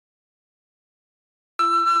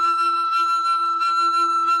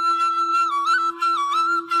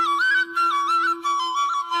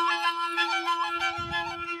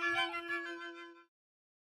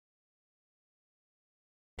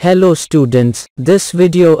Hello students, this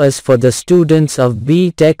video is for the students of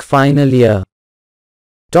B.Tech final year.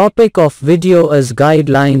 Topic of video is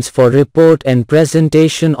Guidelines for Report and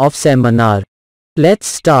Presentation of Seminar. Let's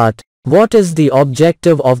start. What is the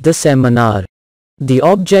objective of the seminar? The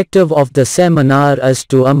objective of the seminar is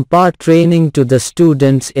to impart training to the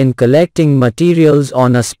students in collecting materials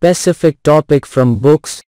on a specific topic from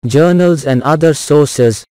books, journals and other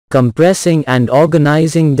sources, compressing and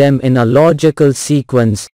organizing them in a logical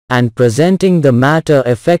sequence, and presenting the matter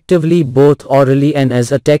effectively both orally and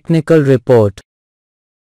as a technical report.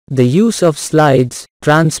 The use of slides,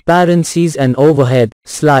 transparencies and overhead,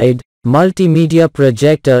 slide, multimedia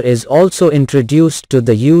projector is also introduced to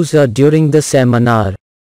the user during the seminar.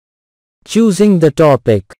 Choosing the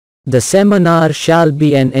topic. The seminar shall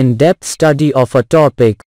be an in-depth study of a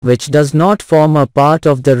topic, which does not form a part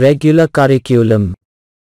of the regular curriculum.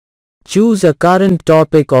 Choose a current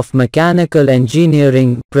topic of mechanical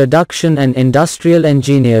engineering, production and industrial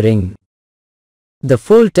engineering. The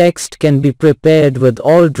full text can be prepared with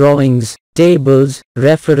all drawings, tables,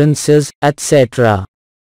 references, etc.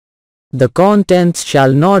 The contents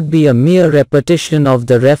shall not be a mere repetition of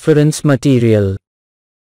the reference material.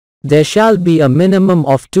 There shall be a minimum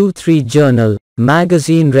of 2-3 journal,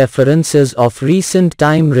 magazine references of recent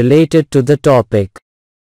time related to the topic.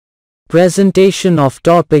 Presentation of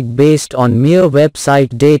topic based on mere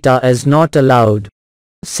website data is not allowed.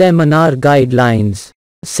 Seminar Guidelines.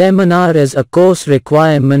 Seminar is a course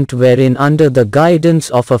requirement wherein under the guidance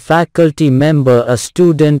of a faculty member a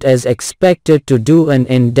student is expected to do an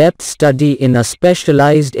in-depth study in a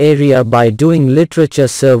specialized area by doing literature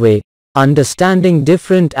survey, understanding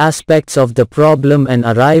different aspects of the problem and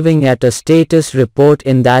arriving at a status report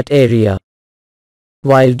in that area.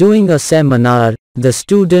 While doing a seminar, the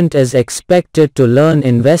student is expected to learn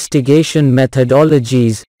investigation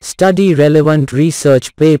methodologies, study relevant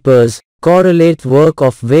research papers, correlate work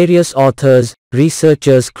of various authors,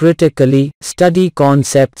 researchers critically, study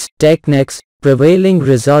concepts, techniques, prevailing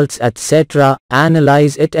results etc.,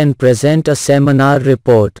 analyze it and present a seminar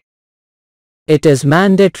report. It is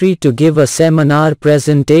mandatory to give a seminar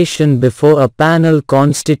presentation before a panel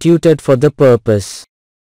constituted for the purpose.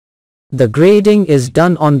 The grading is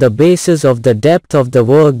done on the basis of the depth of the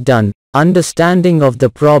work done, understanding of the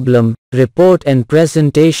problem, report and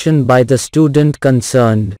presentation by the student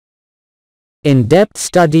concerned. In-depth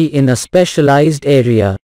study in a specialized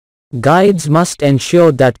area. Guides must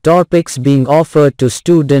ensure that topics being offered to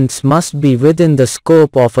students must be within the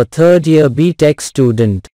scope of a third-year B.Tech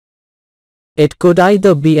student. It could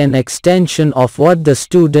either be an extension of what the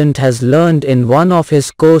student has learned in one of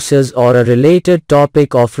his courses or a related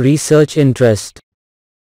topic of research interest.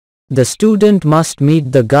 The student must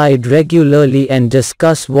meet the guide regularly and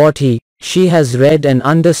discuss what she has read and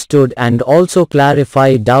understood and also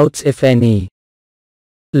clarify doubts if any.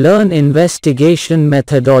 Learn investigation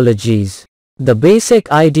methodologies. The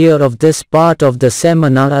basic idea of this part of the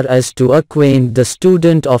seminar is to acquaint the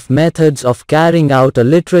student of methods of carrying out a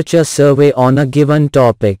literature survey on a given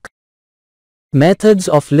topic. Methods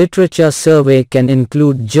of literature survey can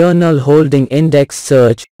include journal holding index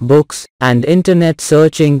search, books, and internet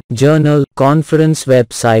searching, journal, conference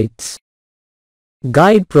websites.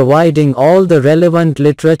 Guide providing all the relevant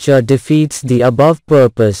literature defeats the above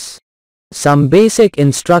purpose. Some basic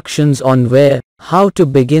instructions on where, how to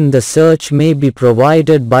begin the search may be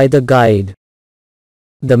provided by the guide.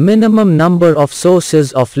 The minimum number of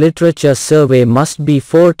sources of literature survey must be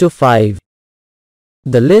 4 to 5.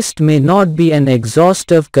 The list may not be an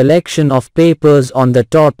exhaustive collection of papers on the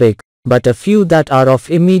topic, but a few that are of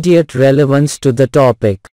immediate relevance to the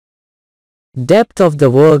topic. Depth of the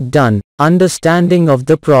work done, understanding of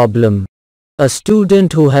the problem. A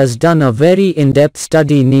student who has done a very in-depth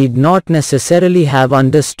study need not necessarily have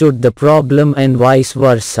understood the problem and vice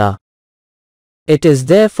versa. It is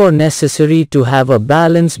therefore necessary to have a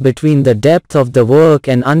balance between the depth of the work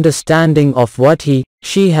and understanding of what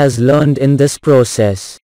she has learned in this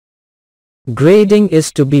process. Grading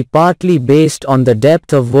is to be partly based on the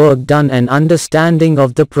depth of work done and understanding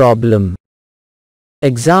of the problem.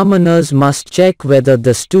 Examiners must check whether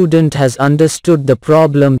the student has understood the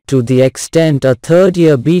problem to the extent a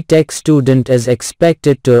third-year B.Tech student is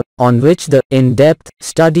expected to, on which the in-depth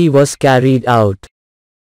study was carried out.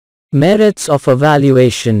 Merits of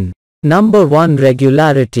evaluation. Number 1.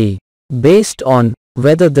 Regularity. Based on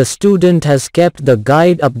whether the student has kept the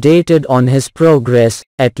guide updated on his progress,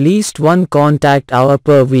 at least 1 contact hour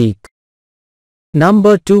per week.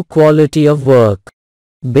 Number 2. Quality of work.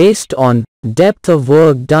 Based on depth of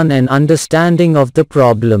work done and understanding of the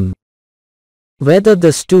problem. whether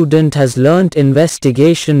the student has learnt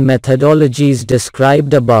investigation methodologies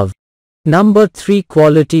described above. Number 3.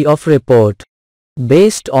 Quality of report.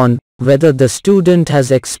 Based on whether the student has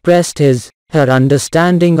expressed his/her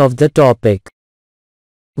understanding of the topic.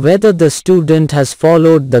 Whether the student has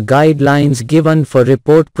followed the guidelines given for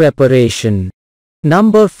report preparation.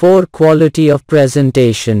 Number 4. Quality of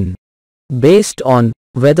presentation. Based on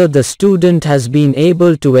whether the student has been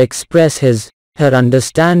able to express his/her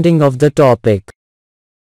understanding of the topic.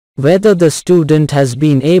 Whether the student has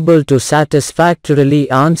been able to satisfactorily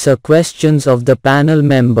answer questions of the panel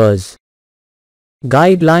members.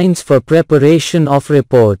 Guidelines for preparation of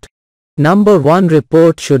report. Number 1.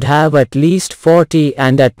 Report should have at least 40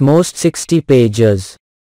 and at most 60 pages.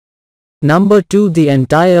 Number 2. The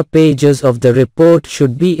entire pages of the report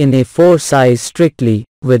should be in A4 size strictly,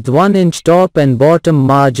 with 1 inch top and bottom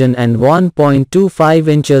margin and 1.25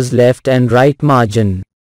 inches left and right margin.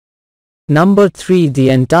 Number 3. The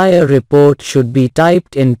entire report should be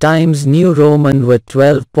typed in Times New Roman with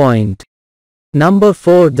 12 point. Number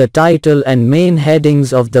 4. The title and main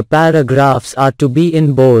headings of the paragraphs are to be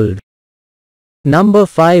in bold. Number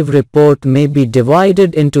 5. Report may be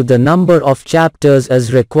divided into the number of chapters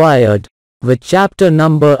as required, with chapter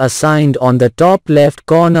number assigned on the top left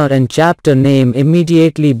corner and chapter name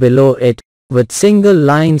immediately below it, with single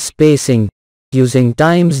line spacing, using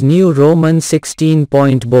Times New Roman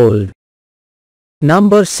 16-point bold.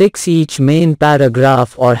 Number 6. Each main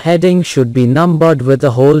paragraph or heading should be numbered with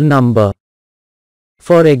a whole number.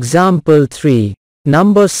 For example 3.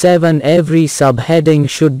 Number 7. Every subheading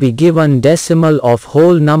should be given decimal of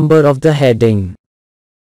whole number of the heading.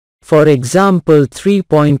 For example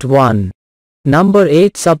 3.1. Number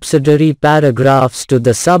 8. Subsidiary paragraphs to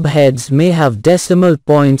the subheads may have decimal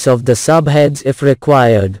points of the subheads if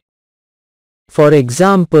required. For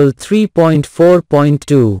example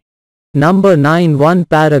 3.4.2. Number 9. One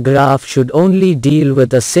paragraph should only deal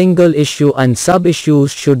with a single issue and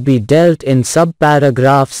sub-issues should be dealt in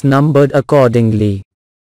sub-paragraphs numbered accordingly.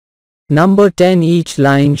 Number 10. Each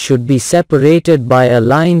line should be separated by a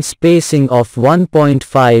line spacing of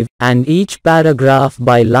 1.5 and each paragraph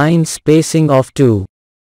by line spacing of 2.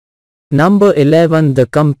 Number 11. The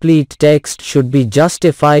complete text should be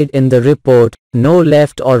justified in the report, no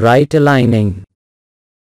left or right aligning.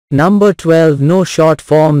 Number 12. No short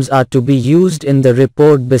forms are to be used in the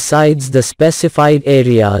report besides the specified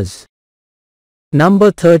areas.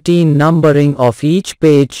 Number 13. Numbering of each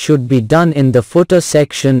page should be done in the footer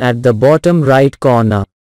section at the bottom right corner.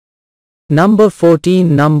 Number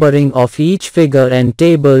 14. Numbering of each figure and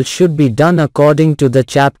table should be done according to the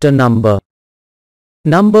chapter number.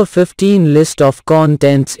 Number 15. List of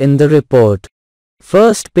contents in the report.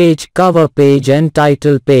 First page, cover page and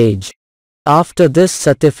title page. After this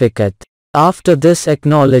certificate. After this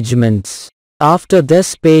acknowledgements. After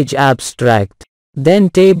this page abstract. Then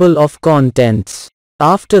table of contents.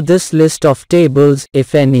 After this list of tables,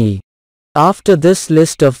 if any. After this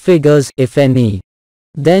list of figures, if any.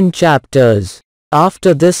 Then chapters.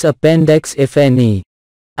 After this appendix, if any.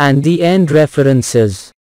 And the end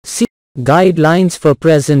references. See guidelines for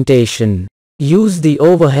presentation. Use the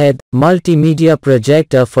overhead multimedia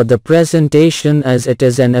projector for the presentation as it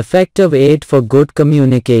is an effective aid for good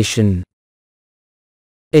communication.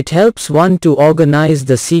 It helps one to organize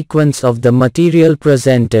the sequence of the material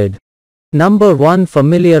presented. Number 1.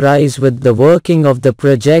 Familiarize with the working of the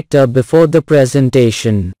projector before the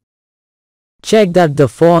presentation. Check that the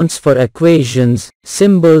fonts for equations,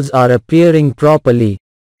 symbols are appearing properly.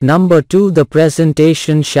 Number 2. The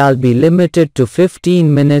presentation shall be limited to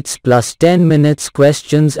 15 minutes plus 10 minutes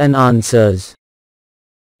questions and answers.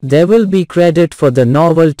 There will be credit for the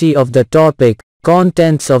novelty of the topic,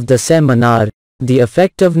 contents of the seminar, the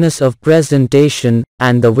effectiveness of presentation,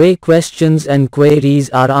 and the way questions and queries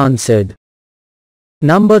are answered.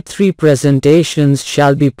 Number 3. Presentations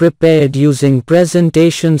shall be prepared using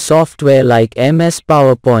presentation software like MS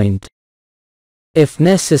PowerPoint. If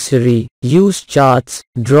necessary, use charts,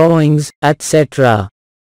 drawings, etc.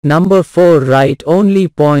 Number 4. Write only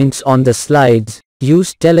points on the slides.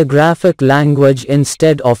 Use telegraphic language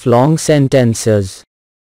instead of long sentences.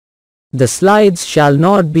 The slides shall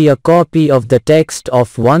not be a copy of the text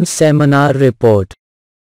of one's seminar report.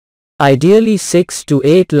 Ideally 6 to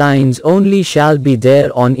 8 lines only shall be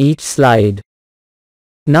there on each slide.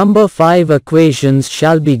 Number 5. Equations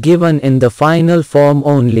shall be given in the final form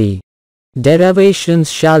only. Derivations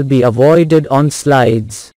shall be avoided on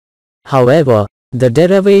slides. However, the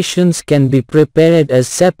derivations can be prepared as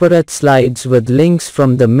separate slides with links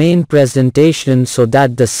from the main presentation so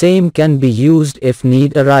that the same can be used if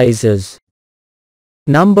need arises.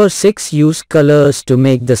 Number 6. Use colors to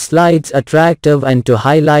make the slides attractive and to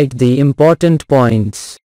highlight the important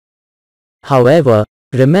points. However,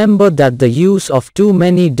 remember that the use of too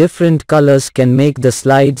many different colors can make the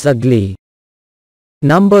slides ugly.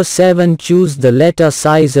 Number 7. Choose the letter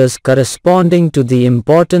sizes corresponding to the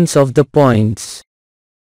importance of the points.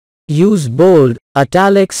 Use bold,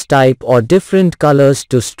 italics type or different colors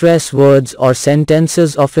to stress words or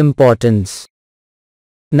sentences of importance.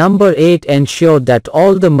 Number 8. Ensure that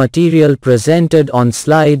all the material presented on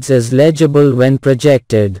slides is legible when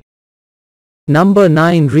projected. Number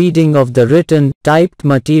 9. Reading of the written, typed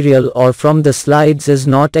material or from the slides is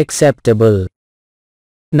not acceptable.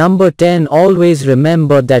 Number 10. Always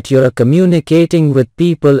remember that you are communicating with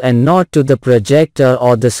people and not to the projector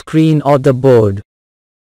or the screen or the board.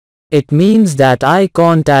 It means that eye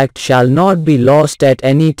contact shall not be lost at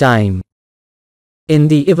any time. In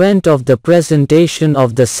the event of the presentation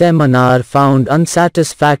of the seminar found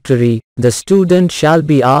unsatisfactory, the student shall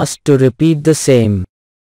be asked to repeat the same.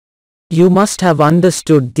 You must have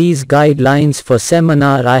understood these guidelines for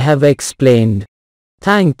seminar I have explained.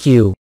 Thank you.